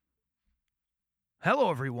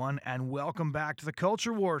Hello, everyone, and welcome back to the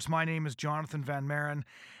Culture Wars. My name is Jonathon Van Maren,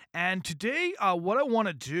 and today, what I want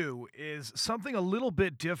to do is something a little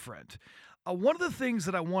bit different. One of the things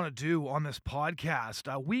that I want to do on this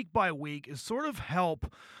podcast, week by week, is sort of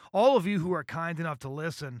help all of you who are kind enough to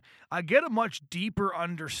listen get a much deeper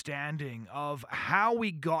understanding of how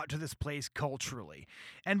we got to this place culturally.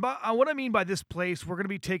 And what I mean by this place, we're going to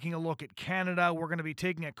be taking a look at Canada. We're going to be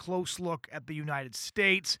taking a close look at the United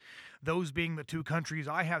States, those being the two countries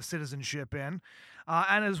I have citizenship in,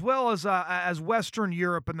 and as well as Western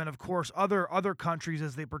Europe, and then of course other countries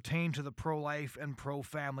as they pertain to the pro-life and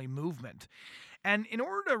pro-family movement. And in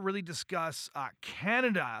order to really discuss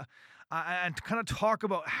Canada and to kind of talk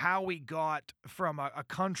about how we got from a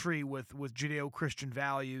country with Judeo-Christian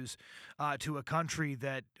values to a country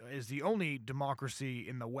that is the only democracy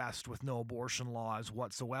in the West with no abortion laws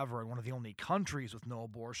whatsoever, and one of the only countries with no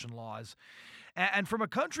abortion laws, and from a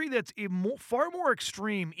country that's far more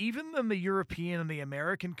extreme even than the European and the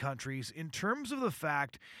American countries in terms of the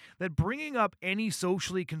fact that bringing up any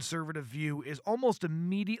socially conservative view is almost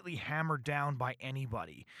immediately hammered down by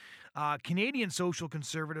anybody. Canadian social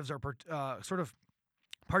conservatives are sort of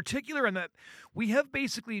particular in that we have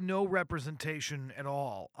basically no representation at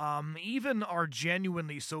all. Even our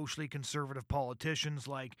genuinely socially conservative politicians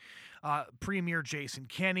like Premier Jason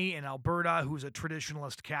Kenney in Alberta, who's a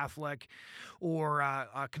traditionalist Catholic, or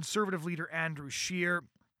conservative leader Andrew Scheer,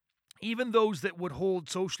 even those that would hold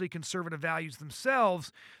socially conservative values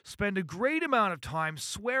themselves spend a great amount of time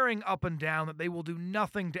swearing up and down that they will do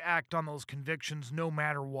nothing to act on those convictions no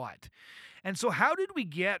matter what. And so how did we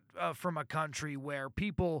get from a country where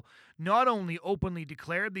people not only openly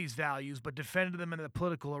declared these values but defended them in the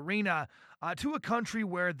political arena to a country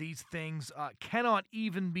where these things cannot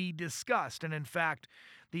even be discussed? And in fact,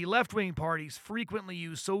 the left-wing parties frequently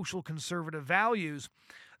use social conservative values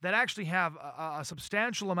that actually have a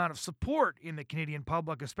substantial amount of support in the Canadian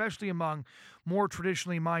public, especially among more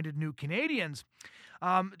traditionally minded new Canadians,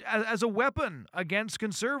 as a weapon against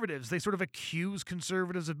conservatives. They sort of accuse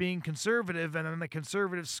conservatives of being conservative, and then the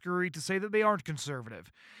conservatives scurry to say that they aren't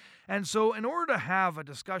conservative. And so in order to have a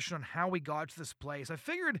discussion on how we got to this place, I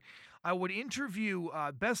figured I would interview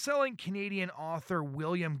best-selling Canadian author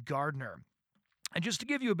William Gairdner. And just to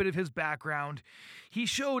give you a bit of his background, he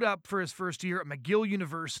showed up for his first year at McGill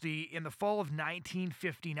University in the fall of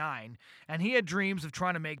 1959, and he had dreams of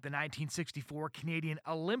trying to make the 1964 Canadian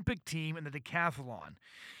Olympic team in the decathlon.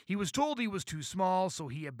 He was told he was too small, so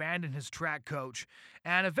he abandoned his track coach,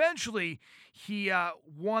 and eventually he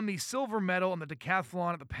won the silver medal in the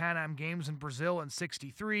decathlon at the Pan Am Games in Brazil in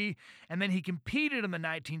 '63, and then he competed in the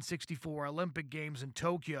 1964 Olympic Games in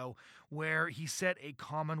Tokyo, where he set a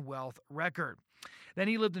Commonwealth record. Then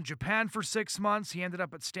he lived in Japan for 6 months. He ended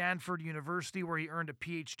up at Stanford University, where he earned a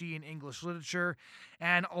PhD in English literature.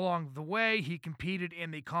 And along the way, he competed in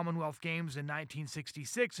the Commonwealth Games in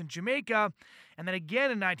 1966 in Jamaica, and then again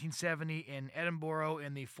in 1970 in Edinburgh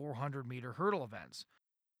in the 400-meter hurdle events.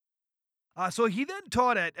 So he then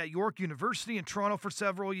taught at York University in Toronto for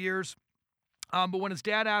several years. But when his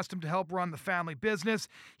dad asked him to help run the family business,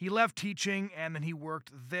 he left teaching, and then he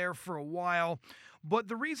worked there for a while. But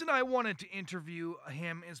the reason I wanted to interview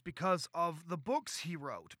him is because of the books he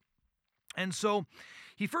wrote. And so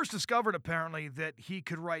he first discovered, apparently, that he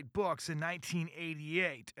could write books in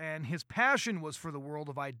 1988, and his passion was for the world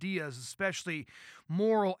of ideas, especially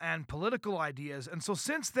moral and political ideas. And so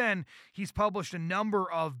since then, he's published a number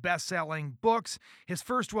of best-selling books. His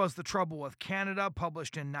first was The Trouble with Canada,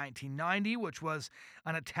 published in 1990, which was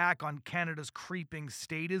an attack on Canada's creeping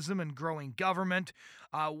statism and growing government,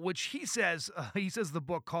 which he says the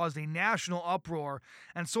book caused a national uproar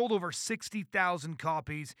and sold over 60,000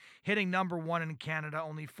 copies, hitting number one in Canada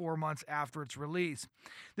only 4 months after its release.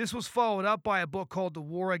 This was followed up by a book called The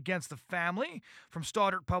War Against the Family from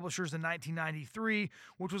Stoddart Publishers in 1993,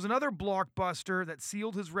 which was another blockbuster that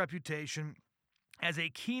sealed his reputation as a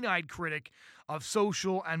keen-eyed critic of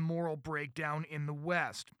social and moral breakdown in the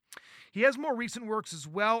West. He has more recent works as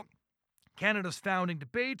well. Canada's Founding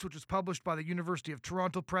Debates, which was published by the University of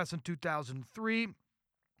Toronto Press in 2003.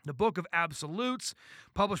 The Book of Absolutes,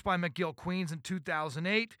 published by McGill Queen's in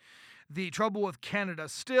 2008. The Trouble with Canada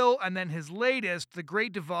Still, and then his latest, The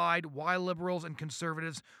Great Divide, Why Liberals and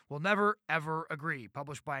Conservatives Will Never, Ever Agree,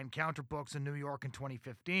 published by Encounter Books in New York in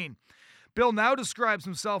 2015. Bill now describes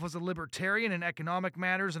himself as a libertarian in economic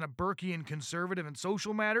matters and a Burkean conservative in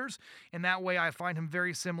social matters. In that way, I find him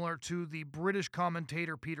very similar to the British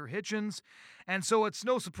commentator Peter Hitchens. And so it's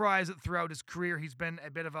no surprise that throughout his career, he's been a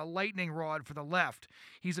bit of a lightning rod for the left.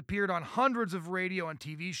 He's appeared on hundreds of radio and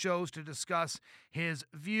TV shows to discuss his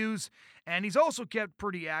views. And he's also kept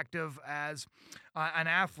pretty active as an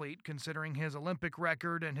athlete, considering his Olympic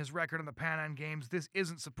record and his record in the Pan Am Games. This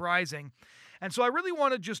isn't surprising. And so I really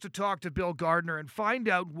wanted just to talk to Bill Gairdner and find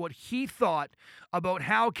out what he thought about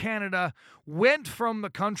how Canada went from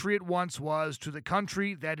the country it once was to the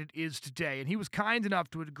country that it is today. And he was kind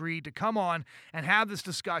enough to agree to come on and have this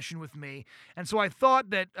discussion with me. And so I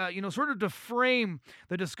thought that, sort of to frame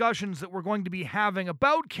the discussions that we're going to be having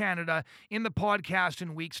about Canada in the podcast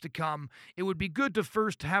in weeks to come, it would be good to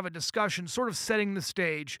first have a discussion sort of setting the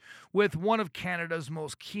stage with one of Canada's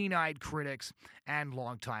most keen-eyed critics and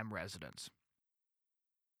longtime residents.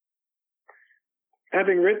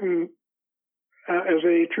 Having written as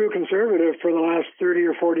a true conservative for the last 30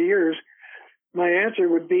 or 40 years, my answer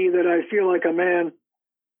would be that I feel like a man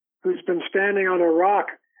who's been standing on a rock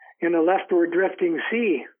in a leftward drifting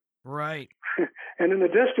sea. Right. And in the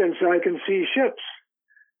distance, I can see ships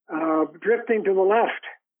drifting to the left.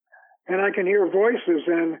 And I can hear voices,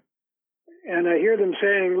 and I hear them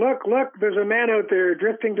saying, look, there's a man out there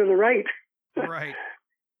drifting to the right. Right.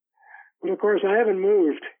 But of course, I haven't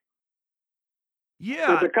moved.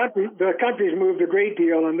 Yeah. But the country's moved a great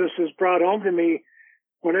deal, and this is brought home to me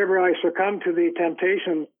whenever I succumb to the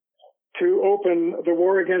temptation to open the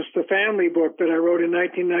War Against the Family book that I wrote in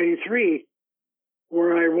 1993,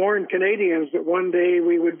 where I warned Canadians that one day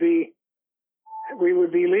we would be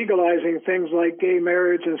legalizing things like gay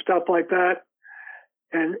marriage and stuff like that,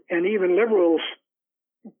 and even liberals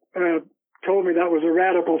told me that was a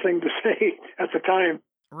radical thing to say at the time.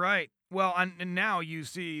 Right. Well, and now you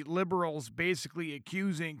see liberals basically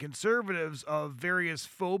accusing conservatives of various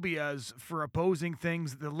phobias for opposing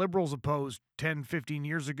things that the liberals opposed 10, 15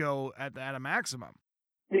 years ago at a maximum.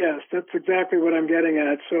 Yes, that's exactly what I'm getting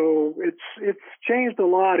at. So it's changed a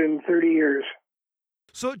lot in 30 years.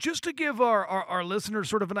 So just to give our listeners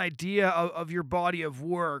sort of an idea of your body of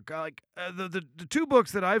work, the two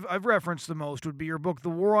books that I've referenced the most would be your book, The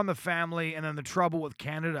War on the Family, and then The Trouble with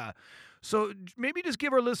Canada. So maybe just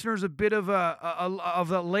give our listeners a bit of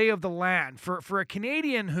a lay of the land for a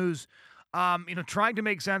Canadian who's trying to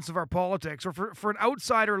make sense of our politics, or for an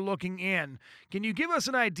outsider looking in. Can you give us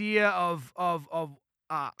an idea of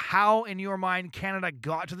how, in your mind, Canada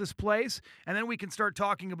got to this place? And then we can start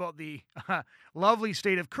talking about the lovely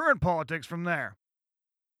state of current politics from there.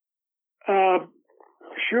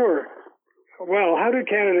 Sure. Well, how did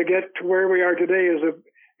Canada get to where we are today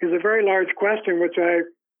is a very large question, which I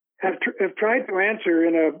have tried to answer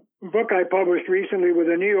in a book I published recently with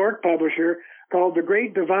a New York publisher called The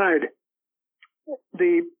Great Divide.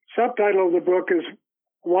 The subtitle of the book is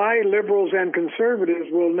Why Liberals and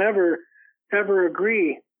Conservatives Will Never Ever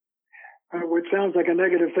Agree, which sounds like a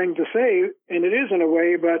negative thing to say, and it is in a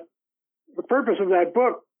way, but the purpose of that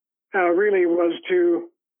book really was to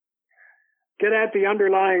get at the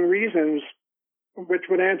underlying reasons which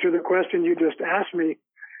would answer the question you just asked me.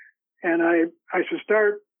 And I should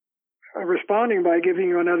start responding by giving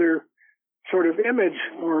you another sort of image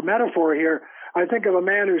or metaphor here. I think of a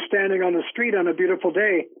man who's standing on the street on a beautiful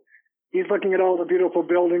day. He's looking at all the beautiful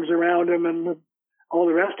buildings around him and all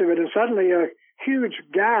the rest of it, and suddenly a huge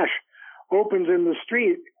gash opens in the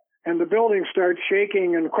street, and the building starts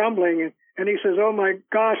shaking and crumbling, and he says, oh my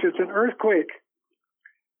gosh, it's an earthquake.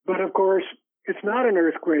 But of course, it's not an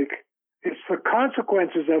earthquake. It's the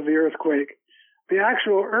consequences of the earthquake. The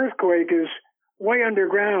actual earthquake is way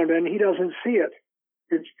underground, and he doesn't see it.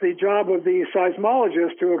 It's the job of the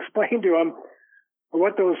seismologist to explain to him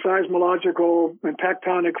what those seismological and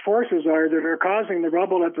tectonic forces are that are causing the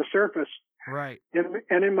rubble at the surface. Right.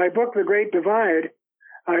 And in my book, The Great Divide,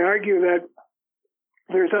 I argue that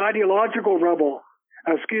there's ideological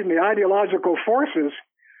forces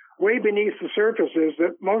way beneath the surfaces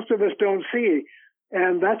that most of us don't see.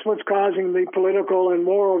 And that's what's causing the political and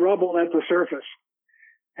moral rubble at the surface.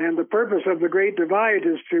 And the purpose of The Great Divide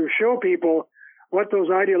is to show people what those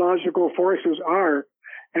ideological forces are.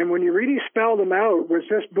 And when you really spell them out, which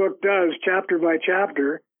this book does chapter by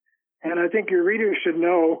chapter, and I think your readers should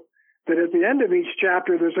know that at the end of each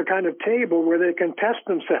chapter, there's a kind of table where they can test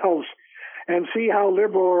themselves and see how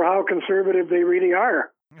liberal or how conservative they really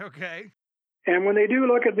are. Okay. And when they do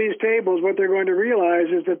look at these tables, what they're going to realize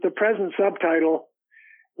is that the present subtitle,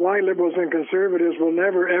 Why Liberals and Conservatives Will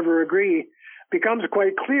Never Ever Agree, becomes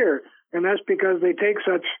quite clear. And that's because they take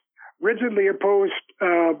such rigidly opposed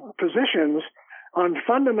positions on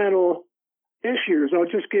fundamental issues. I'll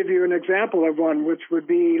just give you an example of one, which would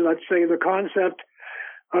be, let's say, the concept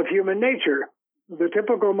of human nature. The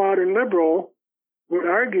typical modern liberal would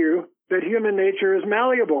argue that human nature is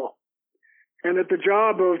malleable, and that the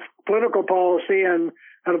job of political policy and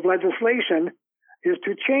of legislation is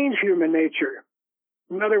to change human nature.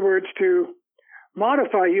 In other words, to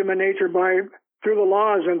modify human nature through the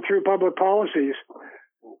laws and through public policies,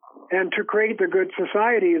 and to create the good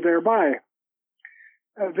society thereby.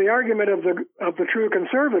 The argument of the true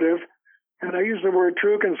conservative, and I use the word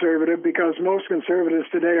true conservative because most conservatives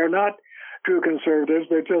today are not true conservatives.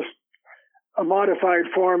 They're just a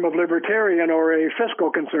modified form of libertarian or a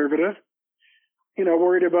fiscal conservative,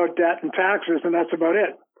 worried about debt and taxes, and that's about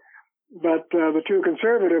it. But the true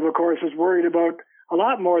conservative, of course, is worried about a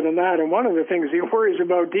lot more than that. And one of the things he worries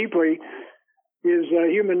about deeply is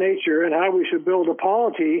human nature and how we should build a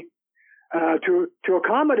polity to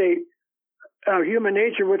accommodate human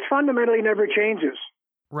nature, which fundamentally never changes.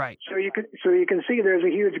 Right. So you can see there's a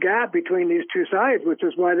huge gap between these two sides, which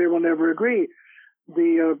is why they will never agree.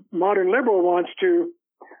 The modern liberal wants to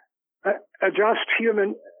adjust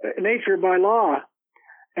human nature by law,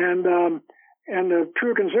 and the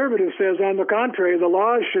true conservative says, on the contrary, the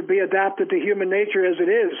laws should be adapted to human nature as it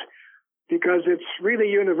is, because it's really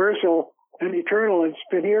universal and eternal, and it's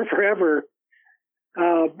been here forever.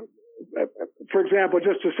 For example,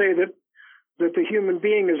 just to say that the human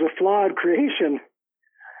being is a flawed creation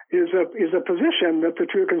is a position that the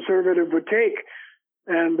true conservative would take.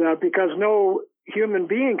 And because no human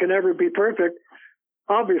being can ever be perfect,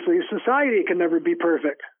 obviously society can never be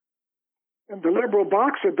perfect. And the liberal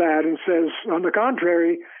balks at that and says, on the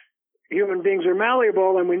contrary, human beings are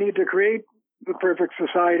malleable and we need to create the perfect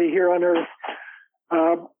society here on Earth.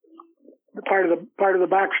 Part of the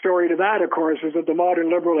backstory to that, of course, is that the modern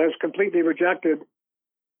liberal has completely rejected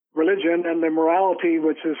religion and the morality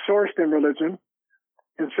which is sourced in religion.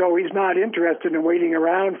 And so he's not interested in waiting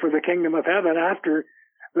around for the kingdom of heaven after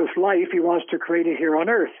this life. He wants to create it here on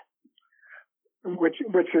Earth, which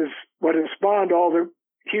is what has spawned all the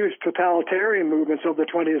huge totalitarian movements of the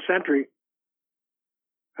 20th century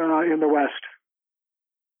in the West.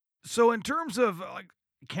 So in terms of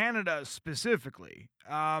Canada specifically,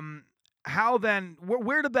 how then,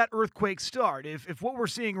 where did that earthquake start? If what we're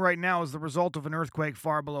seeing right now is the result of an earthquake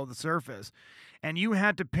far below the surface, and you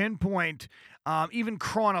had to pinpoint, even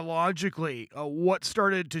chronologically, what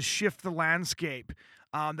started to shift the landscape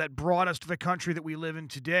that brought us to the country that we live in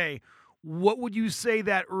today, what would you say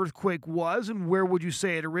that earthquake was, and where would you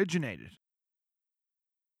say it originated?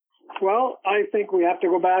 Well, I think we have to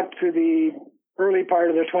go back to the early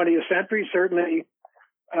part of the 20th century, certainly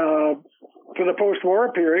to the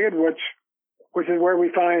post-war period, which is where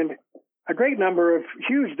we find a great number of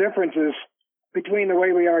huge differences between the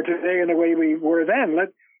way we are today and the way we were then.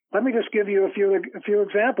 Let me just give you a few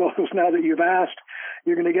examples now that you've asked.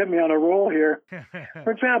 You're going to get me on a roll here.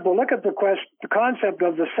 For example, look at the concept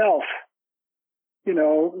of the self. In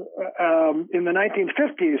the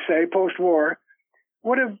 1950s, say, post-war,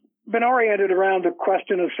 would have been oriented around the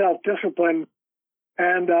question of self-discipline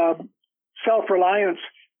and self-reliance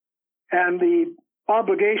and the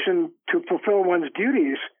obligation to fulfill one's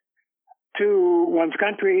duties to one's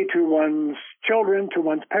country, to one's children, to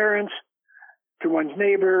one's parents, to one's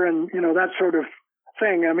neighbor, and, that sort of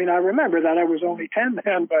thing. I mean, I remember that. I was only 10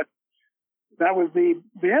 then, but that was the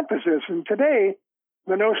emphasis. And today,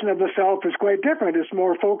 the notion of the self is quite different. It's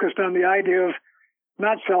more focused on the idea of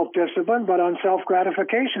not self-discipline, but on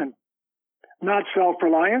self-gratification. Not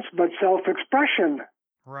self-reliance, but self-expression.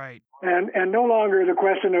 Right. And no longer the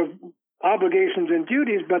question of obligations and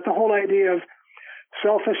duties, but the whole idea of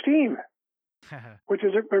self-esteem, which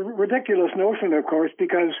is a ridiculous notion, of course,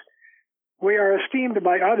 because we are esteemed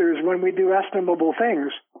by others when we do estimable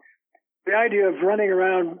things. The idea of running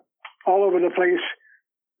around all over the place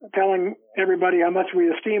telling everybody how much we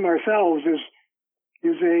esteem ourselves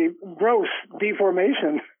is a gross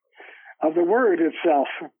deformation of the word itself.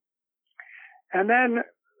 And then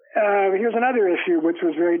here's another issue which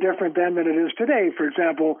was very different then than it is today. For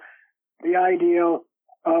example, the ideal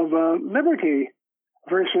of liberty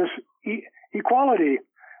versus equality.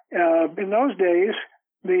 In those days,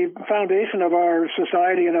 the foundation of our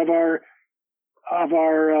society and of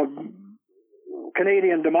our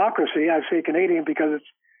Canadian democracy, I say Canadian because it's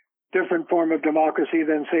a different form of democracy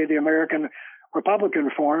than, say, the American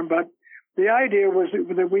Republican form, but the idea was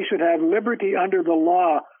that we should have liberty under the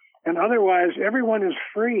law, and otherwise everyone is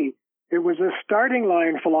free. It was a starting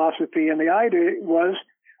line philosophy, and the idea was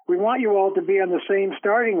we want you all to be on the same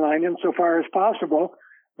starting line insofar as possible,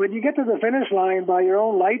 but you get to the finish line by your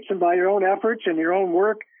own lights and by your own efforts and your own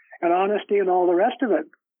work and honesty and all the rest of it.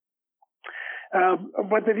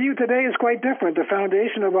 But the view today is quite different. The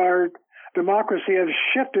foundation of our democracy has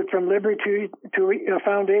shifted from liberty to a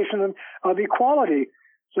foundation of equality.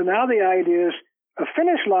 So now the idea is a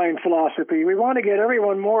finish line philosophy. We want to get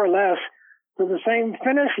everyone more or less to the same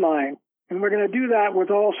finish line. And we're going to do that with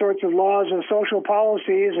all sorts of laws and social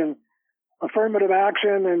policies and affirmative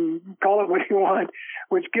action and call it what you want,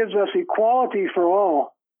 which gives us equality for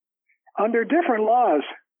all under different laws,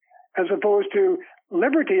 as opposed to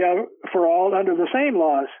liberty for all under the same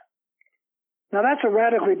laws. Now, that's a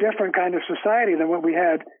radically different kind of society than what we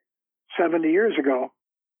had 70 years ago.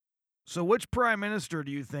 So which prime minister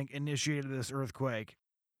do you think initiated this earthquake?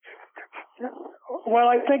 Well,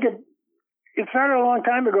 I think it started a long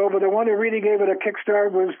time ago, but the one who really gave it a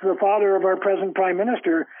kickstart was the father of our present prime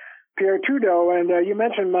minister, Pierre Trudeau. And you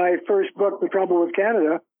mentioned my first book, The Trouble with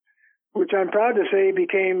Canada, which I'm proud to say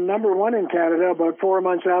became #1 in Canada about 4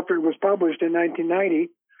 months after it was published in 1990.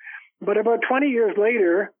 But about 20 years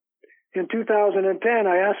later, in 2010,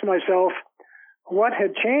 I asked myself, what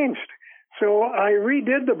had changed? So I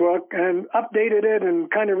redid the book and updated it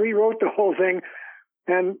and kind of rewrote the whole thing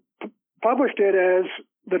and published it as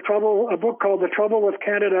a book called The Trouble with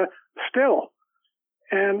Canada Still.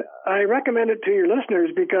 And I recommend it to your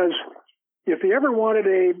listeners because if you ever wanted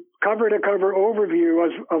a cover-to-cover overview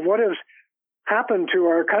of what has happened to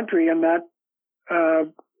our country in that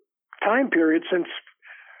time period since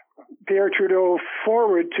Pierre Trudeau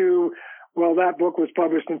forward to, well, that book was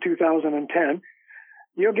published in 2010,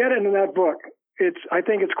 you'll get it in that book. I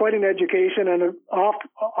think it's quite an education and an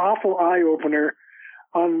awful eye-opener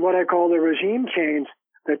on what I call the regime change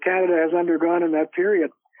that Canada has undergone in that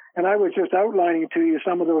period. And I was just outlining to you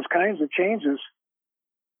some of those kinds of changes.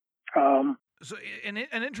 So an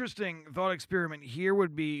interesting thought experiment here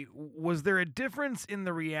would be, was there a difference in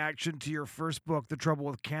the reaction to your first book, The Trouble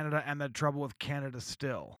with Canada, and The Trouble with Canada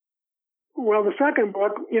Still? Well, the second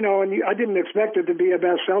book, and I didn't expect it to be a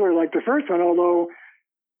bestseller like the first one, although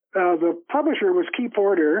the publisher was Key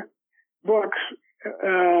Porter Books,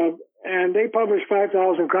 and they published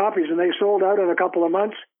 5,000 copies, and they sold out in a couple of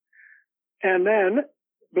months. And then,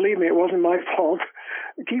 believe me, it wasn't my fault,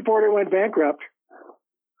 Key Porter went bankrupt.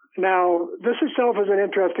 Now, this itself is an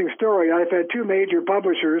interesting story. I've had two major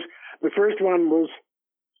publishers. The first one was,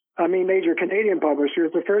 major Canadian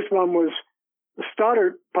publishers. The first one was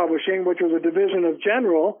Stoddart Publishing, which was a division of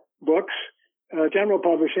General Books, General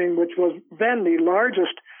Publishing, which was then the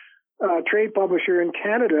largest trade publisher in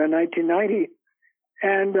Canada in 1990.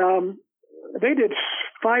 And they did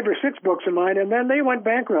 5 or 6 books of mine, and then they went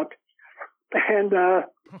bankrupt. And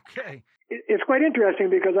okay. It's quite interesting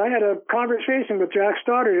because I had a conversation with Jack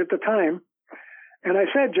Stoddart at the time, and I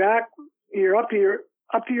said, Jack, you're up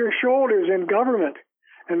to your shoulders in government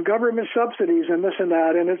and government subsidies and this and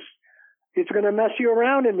that, and it's going to mess you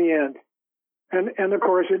around in the end. And of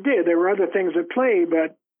course it did. There were other things at play,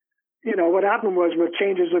 but what happened was with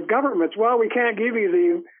changes of governments, well, we can't give you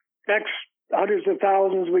the X hundreds of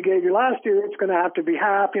thousands we gave you last year. It's going to have to be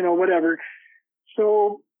half, whatever.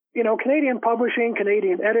 So, Canadian publishing,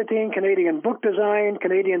 Canadian editing, Canadian book design,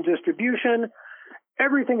 Canadian distribution,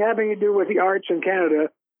 everything having to do with the arts in Canada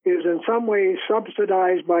is in some way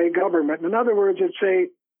subsidized by government. In other words, the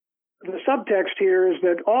subtext here is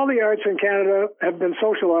that all the arts in Canada have been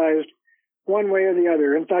socialized one way or the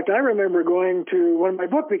other. In fact, I remember going to, when my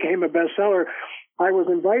book became a bestseller, I was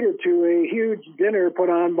invited to a huge dinner put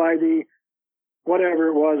on by the whatever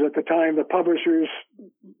it was at the time, the Publishers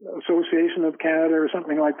Association of Canada or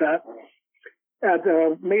something like that, at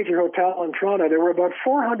a major hotel in Toronto. There were about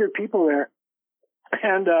 400 people there.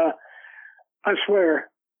 And I swear,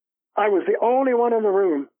 I was the only one in the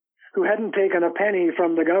room who hadn't taken a penny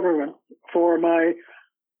from the government for my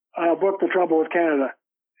book, The Trouble with Canada,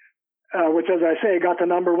 which, as I say, got to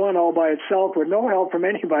 #1 all by itself with no help from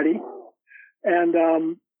anybody.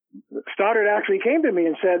 And Stoddart actually came to me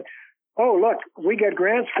and said, oh, look, we get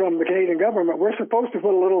grants from the Canadian government. We're supposed to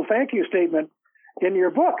put a little thank you statement in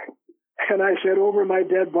your book. And I said, over my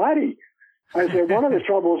dead body. I said, one of the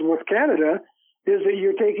troubles with Canada is that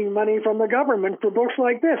you're taking money from the government for books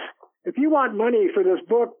like this. If you want money for this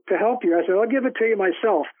book to help you, I said, I'll give it to you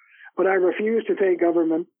myself, but I refuse to take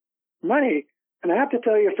government money. And I have to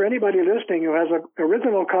tell you, for anybody listening who has an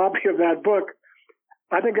original copy of that book,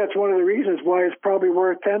 I think that's one of the reasons why it's probably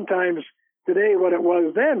worth 10 times today what it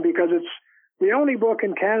was then, because it's the only book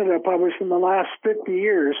in Canada published in the last 50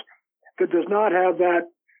 years that does not have that,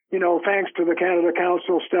 thanks to the Canada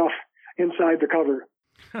Council stuff inside the cover.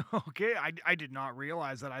 Okay, I did not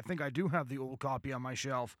realize that. I think I do have the old copy on my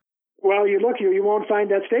shelf. Well, you won't find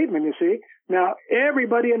that statement, you see. Now,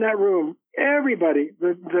 everybody in that room,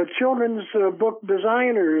 the children's book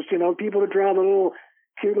designers, people who draw the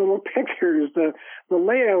cute little pictures, the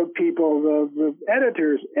layout people, the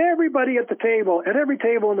editors, everybody at every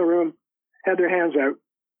table in the room had their hands out.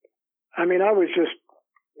 I was just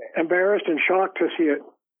embarrassed and shocked to see it.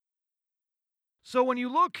 So when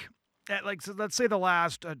you look So let's say the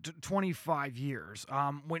last 25 years,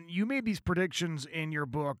 when you made these predictions in your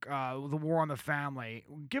book, The War on the Family,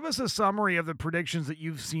 give us a summary of the predictions that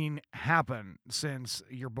you've seen happen since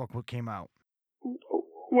your book came out.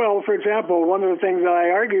 Well, for example, one of the things that I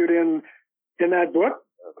argued in that book,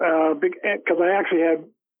 because I actually had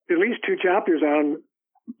at least 2 chapters on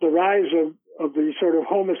the rise of the sort of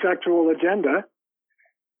homosexual agenda.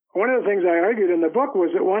 One of the things I argued in the book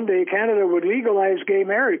was that one day Canada would legalize gay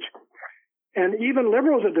marriage. And even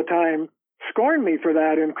liberals at the time scorned me for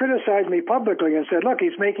that and criticized me publicly and said, look,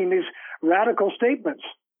 he's making these radical statements,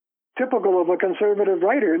 typical of a conservative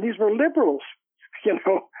writer. And these were liberals,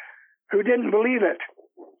 who didn't believe it.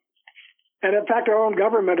 And in fact, our own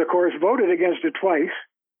government, of course, voted against it twice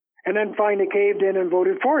and then finally caved in and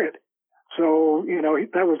voted for it. So,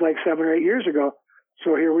 that was like 7 or 8 years ago.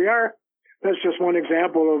 So here we are. That's just one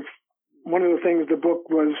example of one of the things the book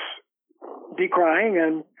was decrying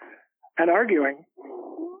and arguing.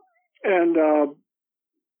 And,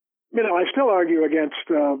 I still argue against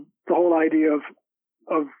the whole idea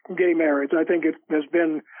of gay marriage. I think it has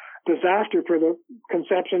been disaster for the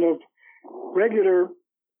conception of regular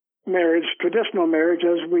marriage, traditional marriage,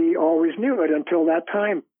 as we always knew it until that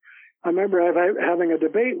time. I remember having a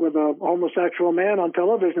debate with a homosexual man on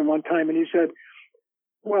television one time, and he said,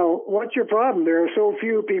 well, what's your problem? There are so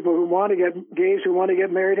few people gays who want to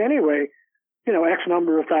get married anyway. X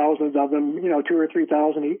number of thousands of them, 2,000 or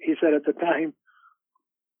 3,000, he said at the time.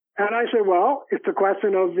 And I said, well, it's a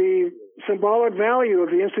question of the symbolic value of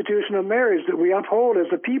the institution of marriage that we uphold as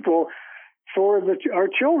a people for our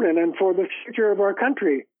children and for the future of our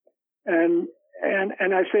country. And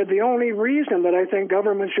I said, the only reason that I think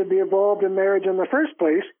government should be involved in marriage in the first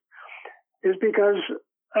place is because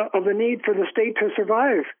of the need for the state to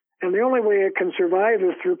survive. And the only way it can survive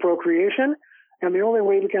is through procreation. And the only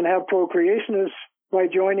way we can have procreation is by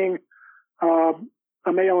joining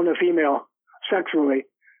a male and a female sexually,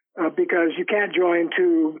 because you can't join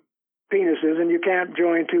 2 penises and you can't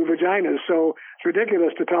join 2 vaginas. So it's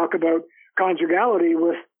ridiculous to talk about conjugality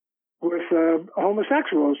with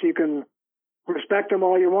homosexuals. You can respect them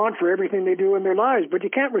all you want for everything they do in their lives, but you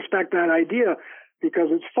can't respect that idea because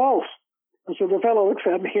it's false. And so the fellow looks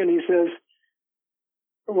at me and he says,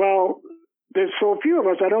 well, there's so few of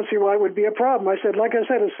us, I don't see why it would be a problem. I said, like I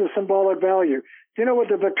said, it's the symbolic value. Do you know what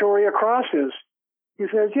the Victoria Cross is? He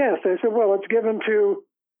says, yes. I said, well, it's given to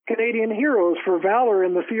Canadian heroes for valor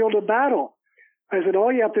in the field of battle. I said,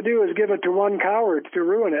 all you have to do is give it to one coward to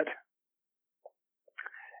ruin it.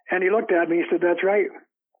 And he looked at me, he said, that's right.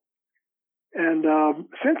 And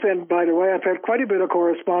since then, by the way, I've had quite a bit of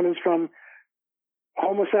correspondence from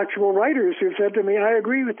homosexual writers who've said to me, I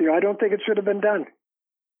agree with you. I don't think it should have been done.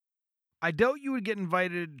 I doubt you would get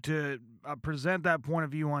invited to present that point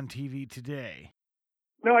of view on TV today.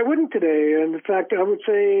 No, I wouldn't today. And in fact, I would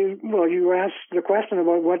say, well, you asked the question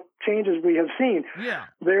about what changes we have seen. Yeah.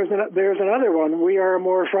 There's another one. We are a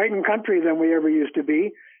more frightened country than we ever used to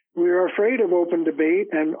be. We are afraid of open debate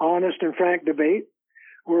and honest and frank debate.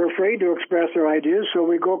 We're afraid to express our ideas, so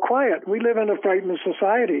we go quiet. We live in a frightened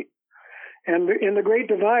society. And in The Great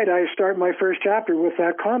Divide, I start my first chapter with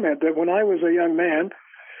that comment that when I was a young man,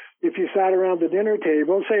 if you sat around the dinner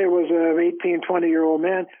table, say it was an 18, 20-year-old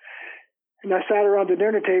man, and I sat around the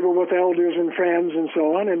dinner table with elders and friends and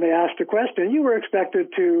so on, and they asked a question, you were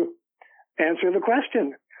expected to answer the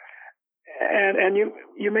question. And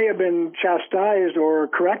you may have been chastised or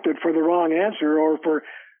corrected for the wrong answer or for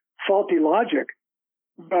faulty logic,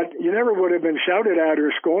 but you never would have been shouted at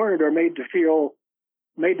or scorned or made to feel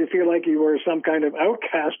like you were some kind of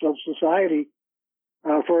outcast of society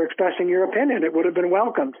for expressing your opinion. It would have been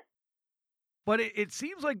welcomed. But it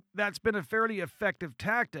seems like that's been a fairly effective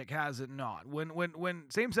tactic, has it not? When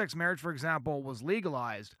same-sex marriage, for example, was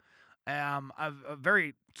legalized, a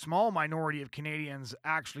very small minority of Canadians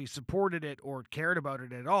actually supported it or cared about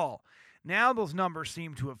it at all. Now those numbers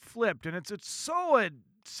seem to have flipped, and it's solid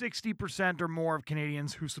 60% or more of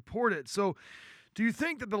Canadians who support it. So do you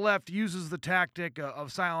think that the left uses the tactic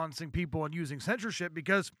of silencing people and using censorship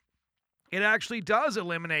because it actually does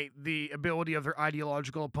eliminate the ability of their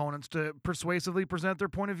ideological opponents to persuasively present their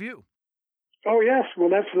point of view? Oh, yes. Well,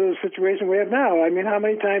 that's the situation we have now. I mean, how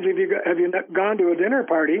many times have you gone to a dinner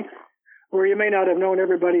party where you may not have known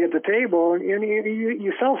everybody at the table and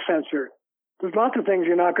you self-censor? There's lots of things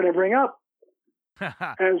you're not going to bring up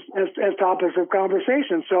as topics of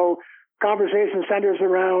conversation. So conversation centers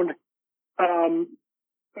around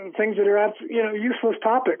things that are useless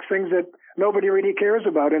topics, things that nobody really cares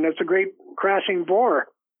about, and it's a great crashing bore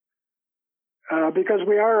because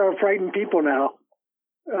we are a frightened people now,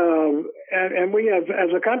 and we have,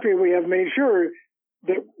 as a country, we have made sure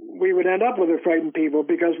that we would end up with a frightened people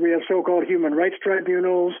because we have so-called human rights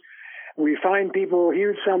tribunals. We fine people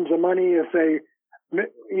huge sums of money if they,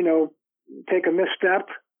 take a misstep,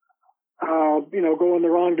 go in the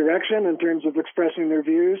wrong direction in terms of expressing their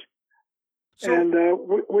views. So, and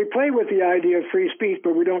we play with the idea of free speech,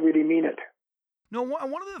 but we don't really mean it. No, one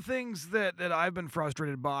of the things that I've been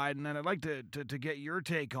frustrated by, and I'd like to get your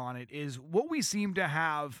take on it, is what we seem to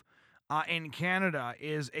have in Canada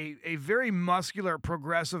is a very muscular,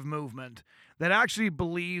 progressive movement that actually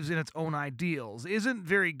believes in its own ideals, isn't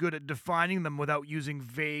very good at defining them without using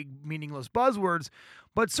vague, meaningless buzzwords,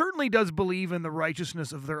 but certainly does believe in the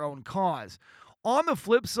righteousness of their own cause. On the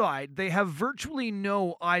flip side, they have virtually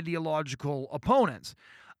no ideological opponents.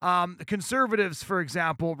 Conservatives, for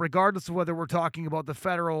example, regardless of whether we're talking about the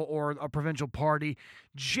federal or a provincial party,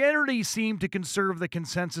 generally seem to conserve the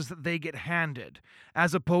consensus that they get handed,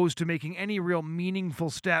 as opposed to making any real meaningful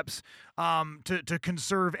steps to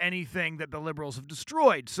conserve anything that the Liberals have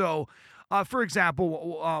destroyed. So, for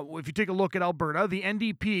example, if you take a look at Alberta, the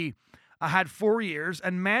NDP had 4 years,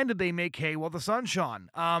 and man, did they make hay while the sun shone.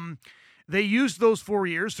 They used those 4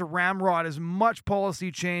 years to ramrod as much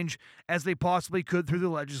policy change as they possibly could through the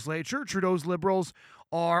legislature. Trudeau's Liberals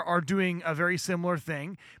are doing a very similar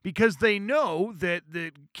thing because they know that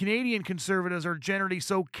the Canadian Conservatives are generally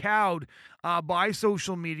so cowed by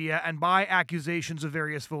social media and by accusations of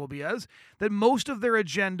various phobias that most of their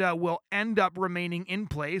agenda will end up remaining in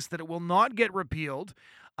place, that it will not get repealed.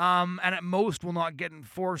 And at most will not get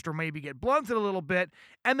enforced or maybe get blunted a little bit.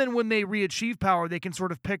 And then when they re-achieve power, they can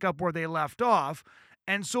sort of pick up where they left off.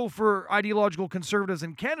 And so for ideological conservatives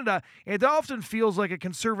in Canada, it often feels like a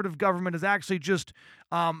conservative government is actually just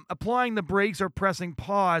applying the brakes or pressing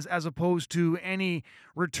pause as opposed to any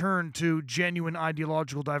return to genuine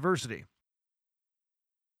ideological diversity.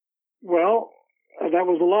 Well, that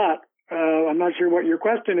was a lot. I'm not sure what your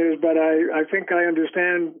question is, but I think I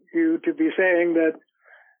understand you to be saying that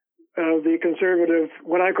the conservative,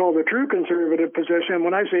 what I call the true conservative position.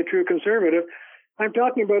 When I say true conservative, I'm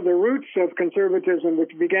talking about the roots of conservatism,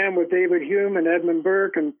 which began with David Hume and Edmund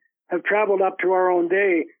Burke and have traveled up to our own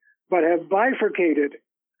day, but have bifurcated.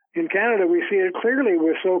 In Canada, we see it clearly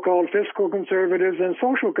with so-called fiscal conservatives and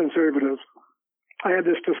social conservatives. I had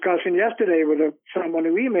this discussion yesterday with someone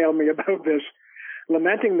who emailed me about this,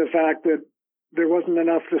 lamenting the fact that there wasn't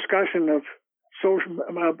enough discussion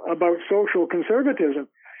about social conservatism.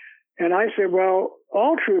 And I said, well,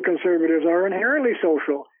 all true conservatives are inherently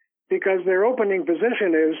social because their opening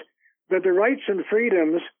position is that the rights and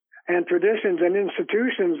freedoms and traditions and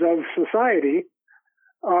institutions of society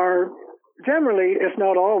are generally, if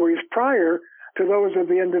not always, prior to those of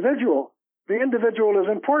the individual. The individual is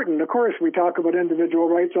important. Of course, we talk about individual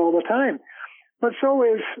rights all the time, but so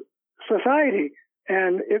is society.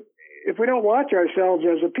 And if we don't watch ourselves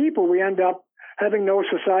as a people, we end up having no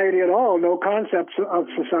society at all, no concepts of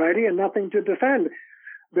society, and nothing to defend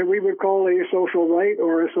that we would call a social right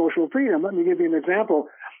or a social freedom. Let me give you an example.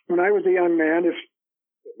 When I was a young man,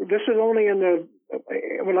 this is only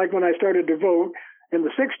when I started to vote in the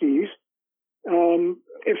 60s,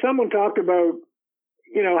 if someone talked about,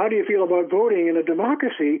 how do you feel about voting in a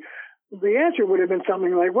democracy, the answer would have been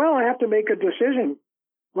something like, well, I have to make a decision.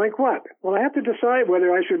 Like what? Well, I have to decide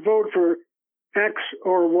whether I should vote for X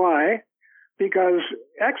or Y, because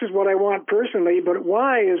X is what I want personally, but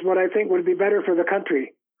Y is what I think would be better for the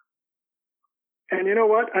country. And you know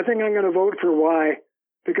what? I think I'm going to vote for Y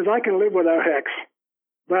because I can live without X.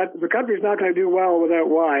 But the country's not going to do well without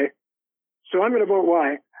Y. So I'm going to vote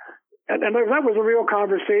Y. And that was a real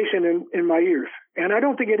conversation in my youth. And I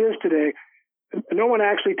don't think it is today. No one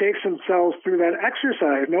actually takes themselves through that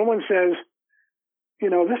exercise. No one says,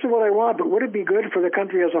 this is what I want, but would it be good for the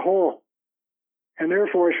country as a whole? And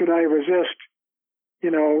therefore, should I resist,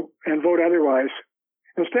 and vote otherwise?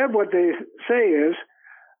 Instead, what they say is,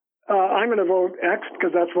 I'm going to vote X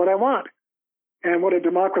because that's what I want. And what a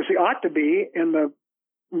democracy ought to be in the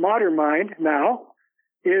modern mind now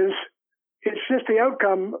is it's just the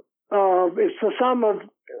outcome of, it's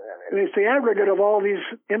the aggregate of all these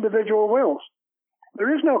individual wills.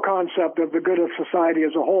 There is no concept of the good of society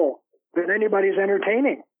as a whole that anybody's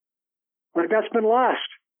entertaining. Like, that's been lost.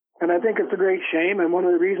 And I think it's a great shame. And one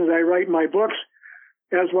of the reasons I write my books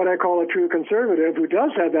as what I call a true conservative who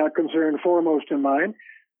does have that concern foremost in mind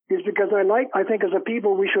is because I think as a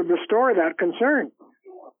people we should restore that concern.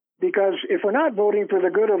 Because if we're not voting for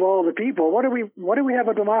the good of all the people, what do we have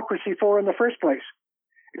a democracy for in the first place?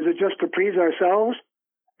 Is it just to please ourselves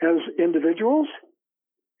as individuals?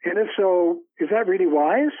 And if so, is that really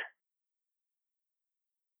wise?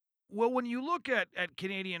 Well, when you look at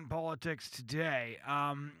Canadian politics today,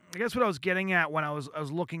 I guess what I was getting at when I was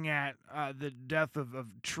looking at the death of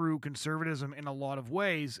true conservatism in a lot of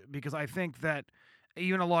ways, because I think that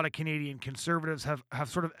even a lot of Canadian conservatives have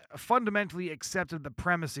sort of fundamentally accepted the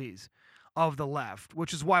premises of the left,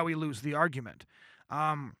 which is why we lose the argument.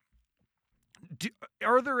 Um, do,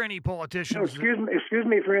 are there any No, politicians? excuse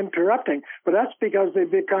me for interrupting, but that's because they've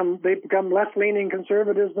become left-leaning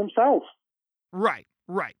conservatives themselves. Right,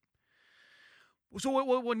 right.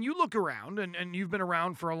 So when you look around, and you've been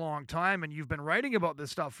around for a long time and you've been writing about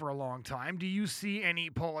this stuff for a long time, do you see any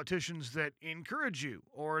politicians that encourage you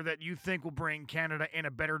or that you think will bring Canada in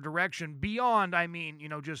a better direction beyond,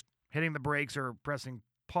 just hitting the brakes or pressing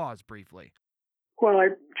pause briefly? Well,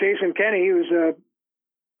 Jason Kenney, who's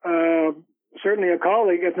certainly a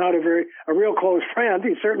colleague, if not a real close friend.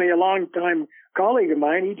 He's certainly a long-time colleague of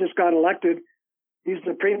mine. He just got elected. He's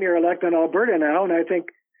the premier-elect in Alberta now, and I think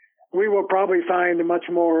we will probably find much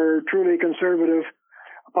more truly conservative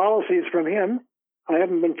policies from him. I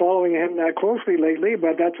haven't been following him that closely lately,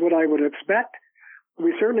 but that's what I would expect.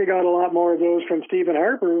 We certainly got a lot more of those from Stephen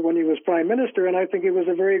Harper when he was Prime Minister, and I think he was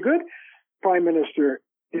a very good Prime Minister.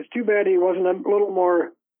 It's too bad he wasn't a little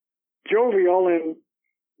more jovial and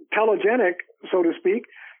telegenic, so to speak,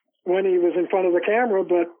 when he was in front of the camera,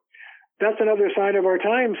 but that's another sign of our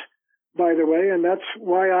times, by the way, and that's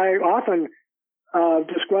why I often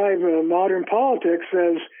describe modern politics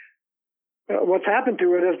as what's happened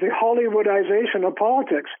to it as the Hollywoodization of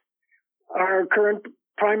politics. Our current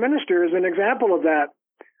Prime Minister is an example of that.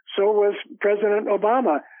 So was President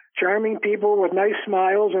Obama, charming people with nice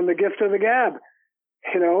smiles and the gift of the gab.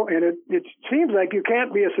 And it seems like you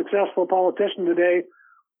can't be a successful politician today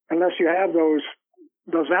unless you have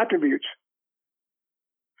those attributes.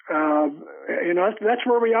 That's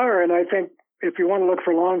where we are. And I think if you want to look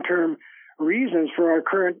for long-term reasons for our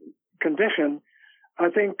current condition, I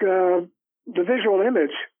think the visual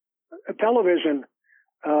image, television,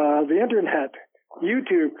 the internet,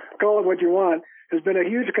 YouTube, call it what you want, has been a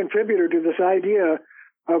huge contributor to this idea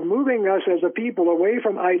of moving us as a people away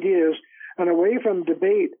from ideas and away from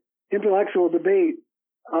debate, intellectual debate,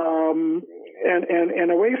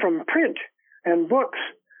 and away from print and books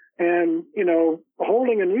and,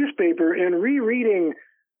 holding a newspaper and rereading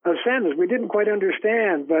a sentence we didn't quite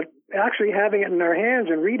understand, but actually having it in our hands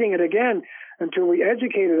and reading it again until we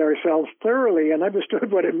educated ourselves thoroughly and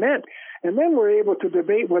understood what it meant. And then we're able to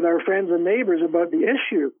debate with our friends and neighbors about the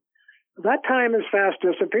issue. That time is fast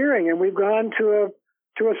disappearing, and we've gone to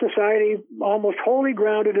a society almost wholly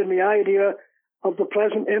grounded in the idea of the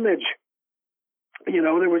pleasant image.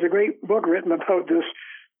 There was a great book written about this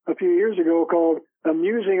a few years ago called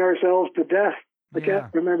Amusing Ourselves to Death. I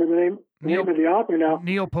can't remember the name of the author now.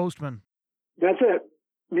 Neil Postman. That's it.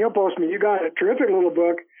 Neil Postman, you got it. Terrific little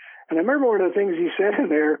book. And I remember one of the things he said in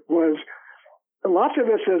there was, lots of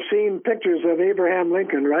us have seen pictures of Abraham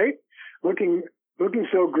Lincoln, right? Looking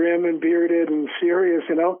so grim and bearded and serious,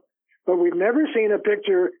 but we've never seen a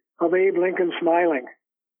picture of Abe Lincoln smiling.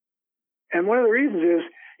 And one of the reasons is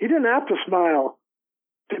he didn't have to smile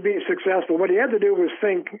to be successful. What he had to do was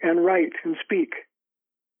think and write and speak.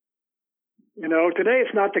 Today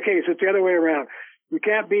it's not the case. It's the other way around. You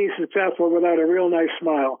can't be successful without a real nice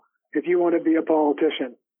smile if you want to be a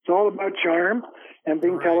politician. It's all about charm and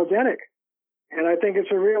being telegenic. And I think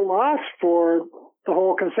it's a real loss for the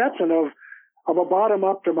whole conception of a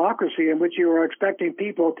bottom-up democracy in which you are expecting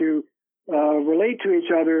people to relate to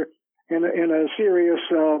each other in a serious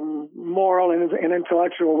moral and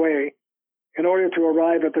intellectual way in order to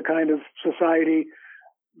arrive at the kind of society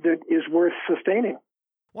that is worth sustaining.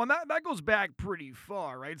 Well, that goes back pretty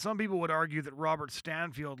far, right? Some people would argue that Robert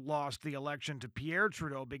Stanfield lost the election to Pierre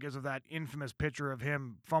Trudeau because of that infamous picture of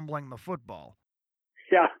him fumbling the football.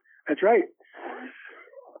 Yeah, that's right.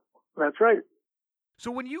 That's right. So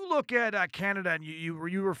when you look at Canada and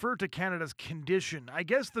you refer to Canada's condition, I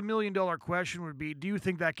guess the million-dollar question would be, do you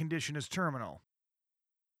think that condition is terminal?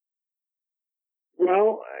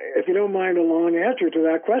 Well, if you don't mind a long answer to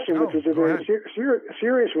that question, which is a very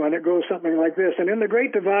serious one, it goes something like this. And in The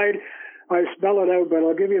Great Divide, I spell it out, but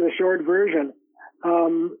I'll give you the short version.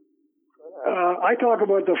 I talk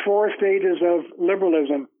about the 4 stages of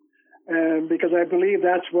liberalism, and because I believe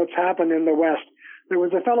that's what's happened in the West. There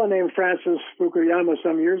was a fellow named Francis Fukuyama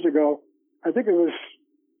some years ago. I think it was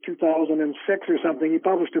 2006 or something. He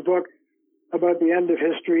published a book about the end of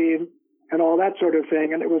history and all that sort of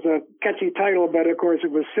thing. And it was a catchy title, but of course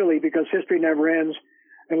it was silly because history never ends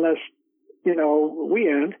unless, we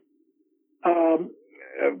end.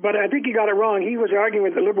 But I think he got it wrong. He was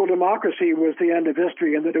arguing that liberal democracy was the end of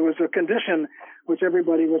history and that it was a condition which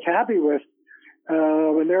everybody was happy with.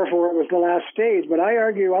 and therefore it was the last stage. But I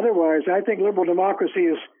argue otherwise. I think liberal democracy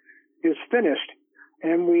is finished,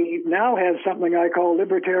 and we now have something I call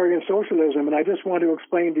libertarian socialism, and I just want to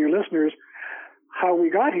explain to your listeners how we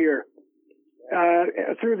got here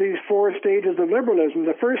through these 4 stages of liberalism.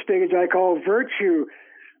 The first stage I call virtue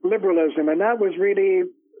liberalism, and that was really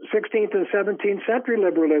 16th and 17th century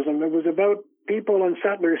liberalism. It was about people and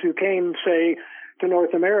settlers who came, say, to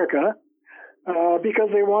North America because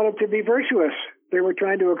they wanted to be virtuous. They were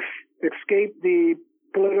trying to escape the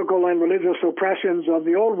political and religious oppressions of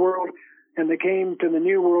the old world, and they came to the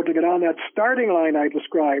new world to get on that starting line I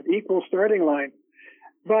described, equal starting line.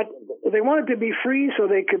 But they wanted to be free so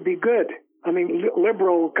they could be good. I mean,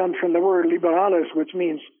 liberal comes from the word liberalis, which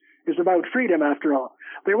is about freedom, after all.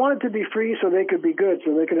 They wanted to be free so they could be good,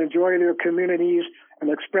 so they could enjoy their communities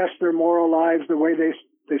and express their moral lives the way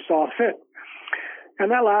they saw fit. And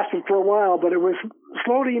that lasted for a while, but it was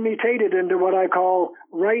slowly mutated into what I call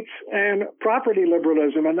rights and property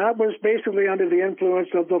liberalism, and that was basically under the influence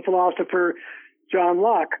of the philosopher John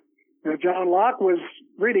Locke. Now, John Locke was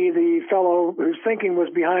really the fellow whose thinking was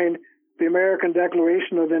behind the American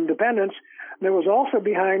Declaration of Independence, and it was also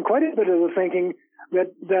behind quite a bit of the thinking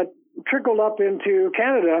that trickled up into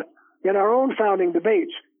Canada in our own founding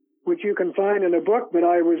debates, which you can find in a book that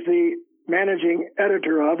I was the managing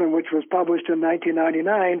editor of, and which was published in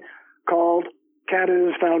 1999, called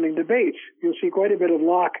Canada's Founding Debates. You'll see quite a bit of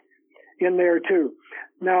Locke in there too.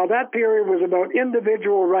 Now, that period was about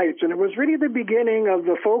individual rights, and it was really the beginning of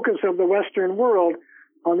the focus of the Western world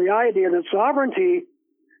on the idea that sovereignty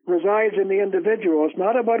resides in the individual. It's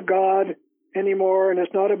not about God anymore, and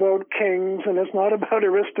it's not about kings, and it's not about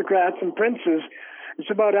aristocrats and princes.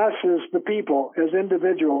 It's about us as the people, as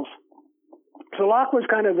individuals. So Locke was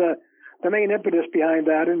kind of the main impetus behind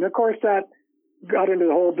that, and of course that got into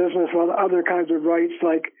the whole business of other kinds of rights,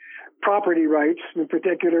 like property rights, in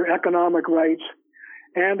particular economic rights,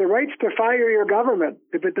 and the rights to fire your government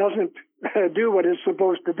if it doesn't do what it's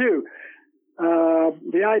supposed to do.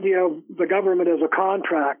 The idea of the government as a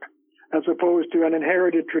contract as opposed to an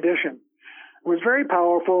inherited tradition was very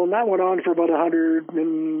powerful, and that went on for about 100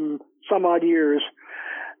 and some odd years.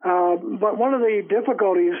 But one of the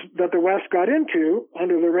difficulties that the West got into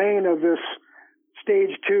under the reign of this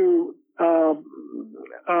stage 2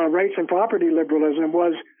 rights and property liberalism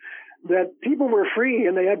was that people were free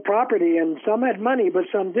and they had property, and some had money, but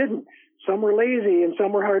some didn't. Some were lazy and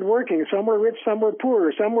some were hardworking. Some were rich, some were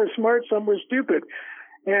poor. Some were smart, some were stupid.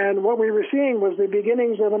 And what we were seeing was the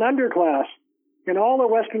beginnings of an underclass in all the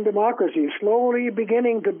Western democracies, slowly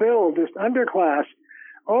beginning to build this underclass.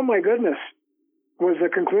 Oh my goodness, was the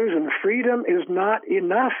conclusion. Freedom is not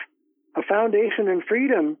enough. A foundation in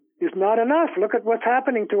freedom is not enough. Look at what's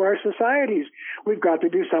happening to our societies. We've got to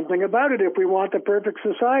do something about it if we want the perfect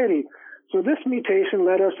society. So this mutation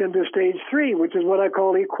led us into stage 3, which is what I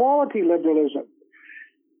call equality liberalism.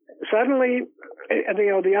 Suddenly,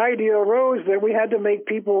 the idea arose that we had to make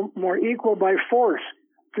people more equal by force,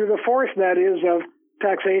 through the force, that is, of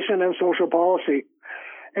taxation and social policy.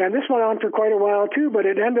 And this went on for quite a while too, but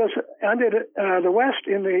it ended the West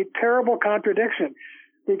in a terrible contradiction,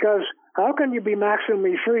 because how can you be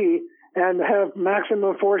maximally free and have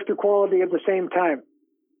maximum forced equality at the same time?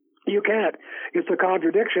 You can't. It's a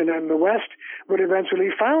contradiction, and the West would eventually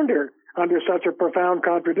founder under such a profound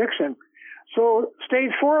contradiction. So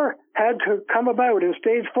stage 4 had to come about, and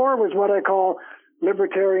stage 4 was what I call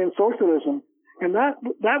libertarian socialism. And that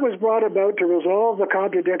was brought about to resolve the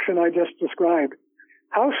contradiction I just described.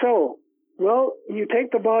 How so? Well, you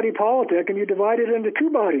take the body politic and you divide it into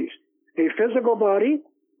 2 bodies, a physical body,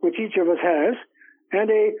 which each of us has,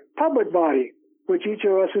 and a public body, which each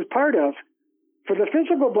of us is part of. For the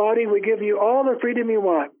physical body, we give you all the freedom you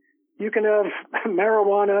want. You can have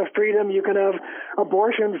marijuana freedom, you can have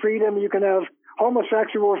abortion freedom, you can have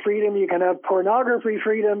homosexual freedom, you can have pornography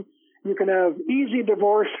freedom, you can have easy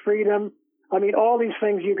divorce freedom. I mean, all these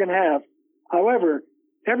things you can have. However,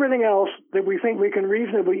 everything else that we think we can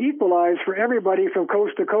reasonably equalize for everybody from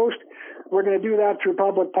coast to coast, we're going to do that through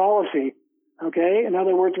public policy. Okay? In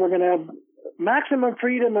other words, we're going to have maximum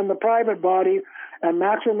freedom in the private body and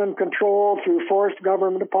maximum control through forced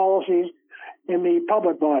government policies in the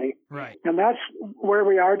public body. Right. And that's where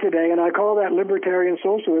we are today. And I call that libertarian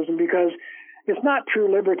socialism because it's not true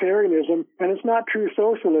libertarianism and it's not true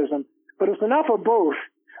socialism, but it's enough of both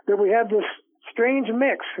that we have this strange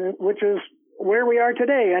mix, which is where we are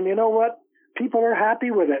today. And you know what? People are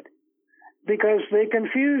happy with it because they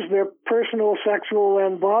confuse their personal, sexual,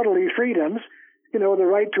 and bodily freedoms. The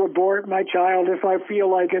right to abort my child if I feel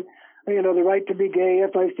like it. The right to be gay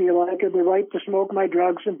if I feel like it. The right to smoke my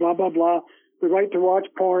drugs and blah, blah, blah. the right to watch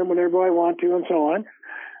porn whenever I want to, and so on.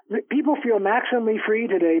 People feel maximally free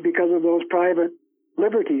today because of those private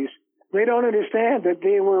liberties. They don't understand that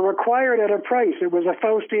they were required at a price. It was a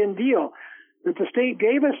Faustian deal. That the state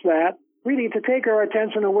gave us that, we need to take our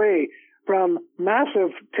attention away from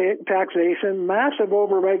massive taxation, massive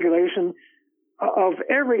overregulation of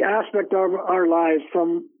every aspect of our lives,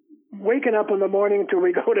 from waking up in the morning till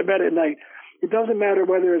we go to bed at night. It doesn't matter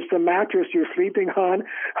whether it's the mattress you're sleeping on,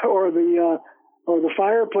 or the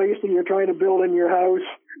fireplace that you're trying to build in your house,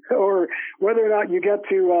 or whether or not you get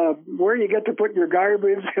to where you get to put your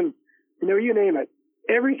garbage, and you name it.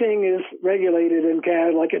 Everything is regulated in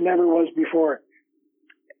Canada like it never was before.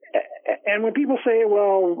 And when people say,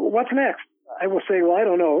 well, what's next? I will say, well, I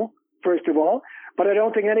don't know, first of all, but I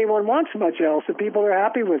don't think anyone wants much else, and people are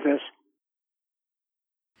happy with this.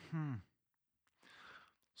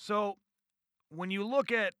 So when you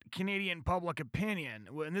look at Canadian public opinion,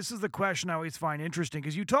 and this is the question I always find interesting,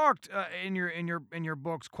 because you talked in your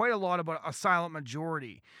books quite a lot about a silent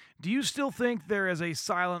majority. Do you still think there is a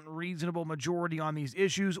silent, reasonable majority on these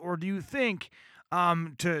issues, or do you think,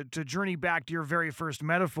 to journey back to your very first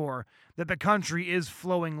metaphor, that the country is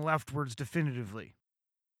flowing leftwards definitively?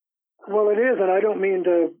 Well, it is, and I don't mean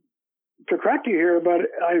to correct you here, but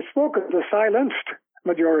I spoke of the silenced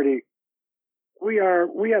majority. We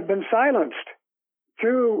have been silenced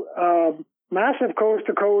through massive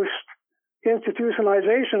coast-to-coast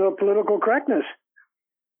institutionalization of political correctness.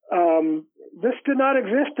 This did not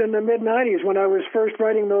exist in the mid-'90s when I was first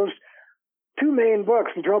writing those two main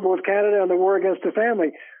books, The Trouble with Canada and The War Against the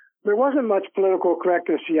Family. There wasn't much political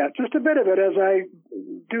correctness yet, just a bit of it, as I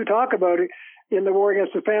do talk about it in The War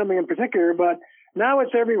Against the Family in particular, but now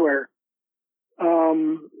it's everywhere.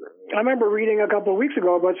 I remember reading a couple of weeks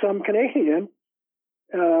ago about some Canadian,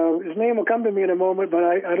 his name will come to me in a moment, but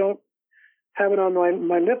I don't have it on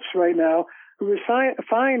my lips right now, who was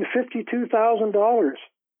fined $52,000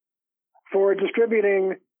 for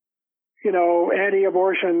distributing,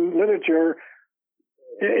 anti-abortion literature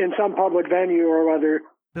in some public venue or other.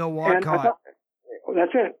 Bill Watcott.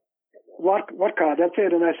 That's it. Watcott, that's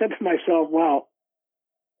it. And I said to myself, wow,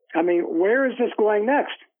 I mean, where is this going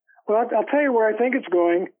next? Well, I'll tell you where I think it's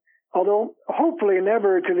going, although hopefully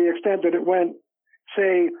never to the extent that it went,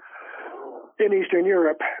 say, in Eastern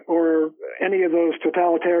Europe or any of those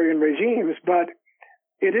totalitarian regimes, but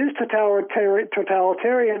it is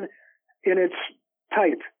totalitarian in its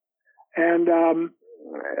type. And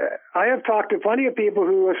I have talked to plenty of people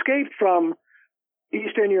who escaped from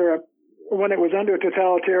Eastern Europe when it was under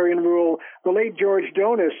totalitarian rule. The late George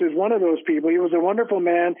Jonas is one of those people. He was a wonderful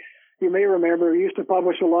man. You may remember he used to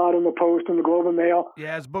publish a lot in the Post and the Globe and Mail.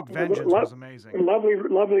 Yeah, his book Vengeance was amazing.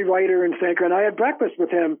 Lovely writer and thinker. And I had breakfast with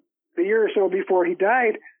him a year or so before he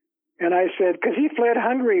died. And I said, because he fled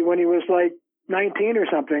Hungary when he was like 19 or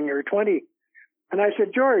something, or 20. And I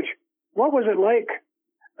said, George, what was it like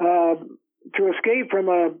to escape from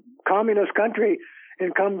a communist country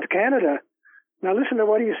and come to Canada? Now listen to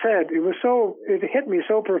what he said. It hit me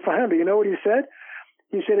so profoundly. You know what he said?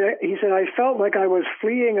 He said, I felt like I was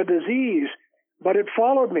fleeing a disease, but it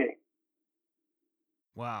followed me.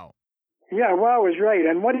 Wow. Yeah, wow is right.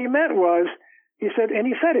 And what he meant was, he said,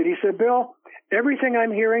 Bill, everything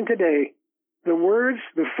I'm hearing today, the words,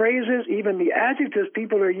 the phrases, even the adjectives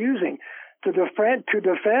people are using to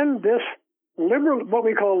defend this what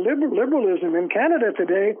we call liberalism in Canada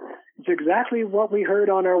today, is exactly what we heard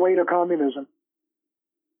on our way to communism.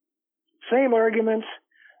 Same arguments,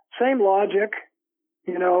 same logic,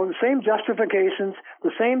 the same justifications,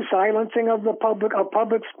 the same silencing of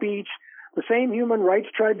public speech, the same human rights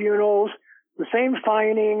tribunals, the same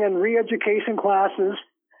fining and re-education classes,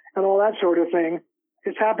 and all that sort of thing.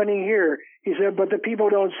 It's happening here. He said, but the people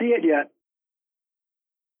don't see it yet.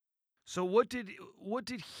 So what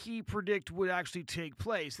did he predict would actually take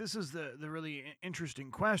place? This is the really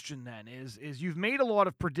interesting question then, is you've made a lot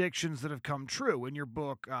of predictions that have come true in your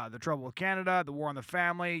book, The Trouble with Canada, The War on the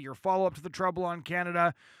Family, your follow-up to The Trouble on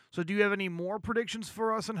Canada. So do you have any more predictions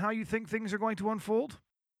for us on how you think things are going to unfold?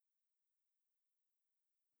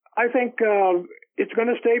 I think it's going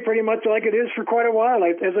to stay pretty much like it is for quite a while.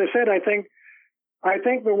 As I said, I think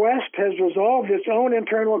the West has resolved its own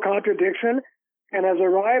internal contradiction and has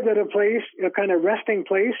arrived at a kind of resting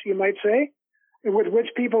place, you might say, with which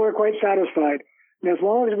people are quite satisfied. And as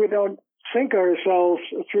long as we don't sink ourselves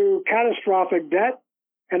through catastrophic debt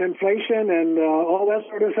and inflation and all that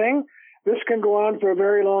sort of thing, this can go on for a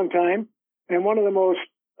very long time. And one of the most,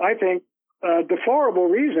 I think, deplorable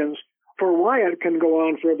reasons for why it can go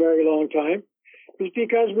on for a very long time is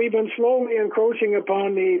because we've been slowly encroaching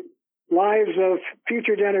upon the lives of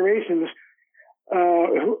future generations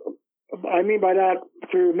I mean by that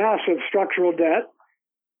through massive structural debt.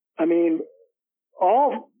 I mean,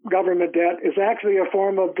 all government debt is actually a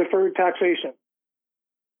form of deferred taxation.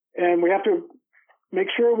 And we have to make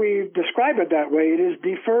sure we describe it that way. It is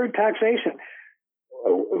deferred taxation.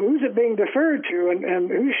 Who's it being deferred to, and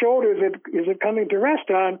whose shoulders is it coming to rest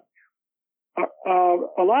on?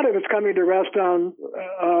 A lot of it's coming to rest on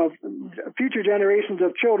future generations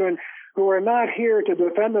of children who are not here to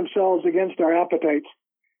defend themselves against our appetites.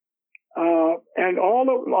 And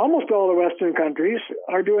almost all the Western countries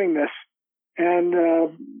are doing this, and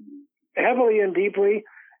heavily and deeply,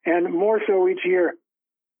 and more so each year.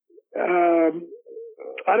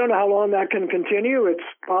 I don't know how long that can continue. It's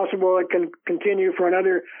possible it can continue for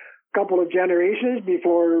another couple of generations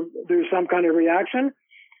before there's some kind of reaction.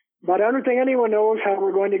 But I don't think anyone knows how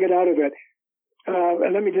we're going to get out of it.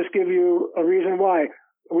 And let me just give you a reason why.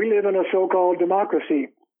 We live in a so-called democracy.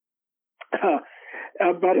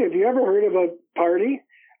 But have you ever heard of a party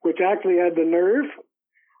which actually had the nerve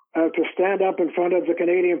to stand up in front of the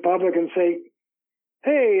Canadian public and say,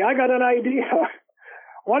 hey, I got an idea.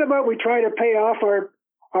 What about we try to pay off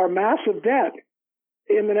our massive debt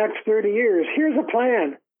in the next 30 years? Here's a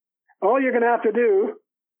plan. All you're going to have to do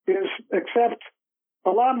is accept a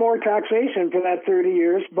lot more taxation for that 30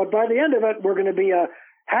 years. But by the end of it, we're going to be a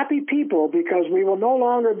happy people because we will no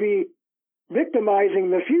longer be victimizing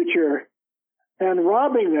the future and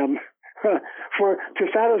robbing them to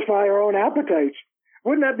satisfy our own appetites.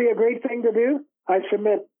 Wouldn't that be a great thing to do? I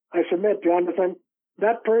submit, Jonathan,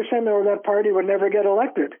 that person or that party would never get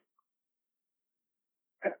elected.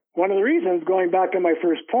 One of the reasons, going back to my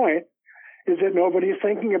first point, is that nobody's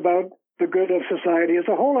thinking about the good of society as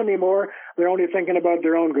a whole anymore. They're only thinking about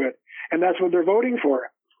their own good. And that's what they're voting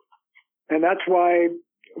for. And that's why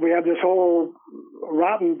we have this whole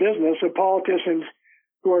rotten business of politicians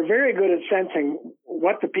who are very good at sensing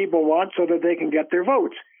what the people want so that they can get their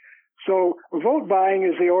votes. So vote buying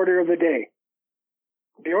is the order of the day.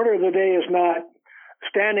 The order of the day is not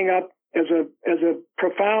standing up as a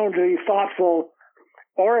profoundly thoughtful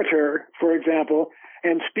orator, for example,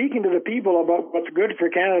 and speaking to the people about what's good for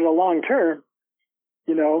Canada long term.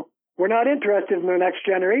 You know, we're not interested in the next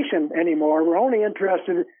generation anymore. We're only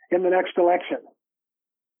interested in the next election.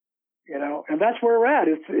 You know, and that's where we're at.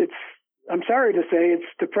 It's I'm sorry to say it's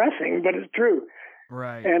depressing, but it's true.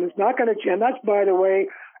 Right. And it's not going to, and that's, by the way,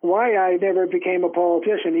 why I never became a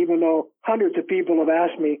politician, even though hundreds of people have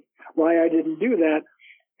asked me why I didn't do that.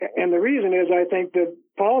 And the reason is I think that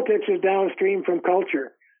politics is downstream from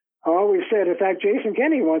culture. I always said, in fact, Jason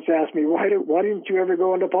Kenney once asked me, why didn't you ever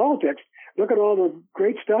go into politics? Look at all the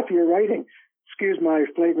great stuff you're writing. Excuse my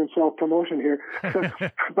flagrant self-promotion here.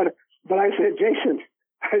 but I said, Jason,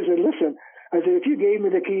 listen, if you gave me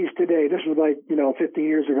the keys today, this was 15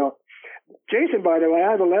 years ago. Jason, by the way,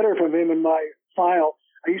 I have a letter from him in my file.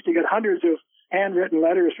 I used to get hundreds of handwritten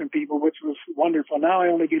letters from people, which was wonderful. Now I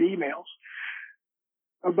only get emails.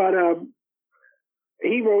 But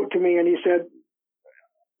he wrote to me and he said,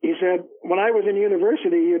 when I was in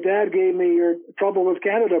university, your dad gave me your Trouble with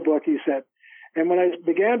Canada book, he said. And when I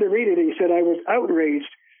began to read it, he said, I was outraged.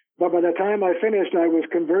 But by the time I finished, I was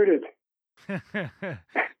converted.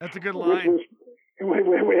 That's a good line.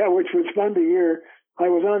 Which was fun to hear. I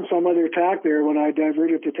was on some other tack there when I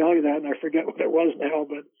diverted to tell you that, and I forget what it was now.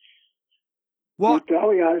 But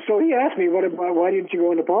so he asked me, why didn't you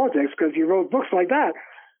go into politics? Because you wrote books like that.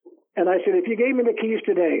 And I said, if you gave me the keys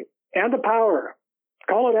today and the power,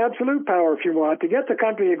 call it absolute power if you want, to get the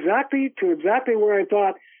country exactly where I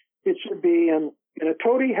thought it should be in a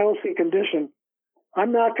totally healthy condition,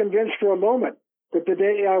 I'm not convinced for a moment that the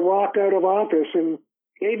day I walked out of office and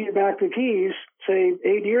gave you back the keys, say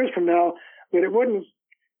 8 years from now, that it wouldn't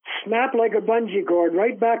snap like a bungee cord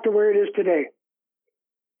right back to where it is today.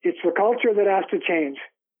 It's the culture that has to change.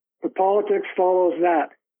 The politics follows that.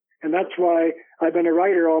 And that's why I've been a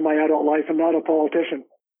writer all my adult life and not a politician.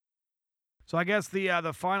 So I guess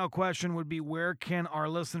the final question would be, where can our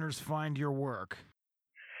listeners find your work?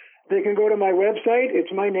 They can go to my website.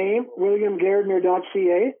 It's my name,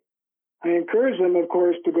 williamgairdner.ca. I encourage them, of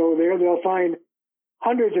course, to go there. They'll find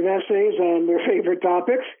hundreds of essays on their favorite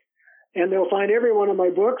topics, and they'll find every one of my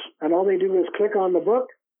books, and all they do is click on the book,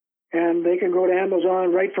 and they can go to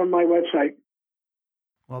Amazon right from my website.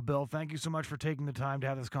 Well, Bill, thank you so much for taking the time to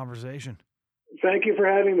have this conversation. Thank you for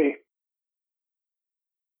having me.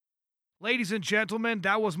 Ladies and gentlemen,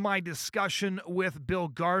 that was my discussion with Bill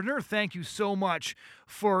Gairdner. Thank you so much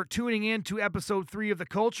for tuning in to episode 3 of the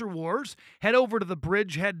Culture Wars. Head over to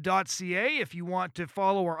thebridgehead.ca if you want to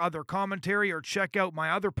follow our other commentary or check out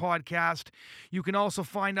my other podcast. You can also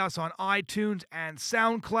find us on iTunes and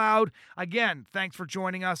SoundCloud. Again, thanks for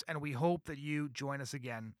joining us, and we hope that you join us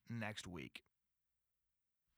again next week.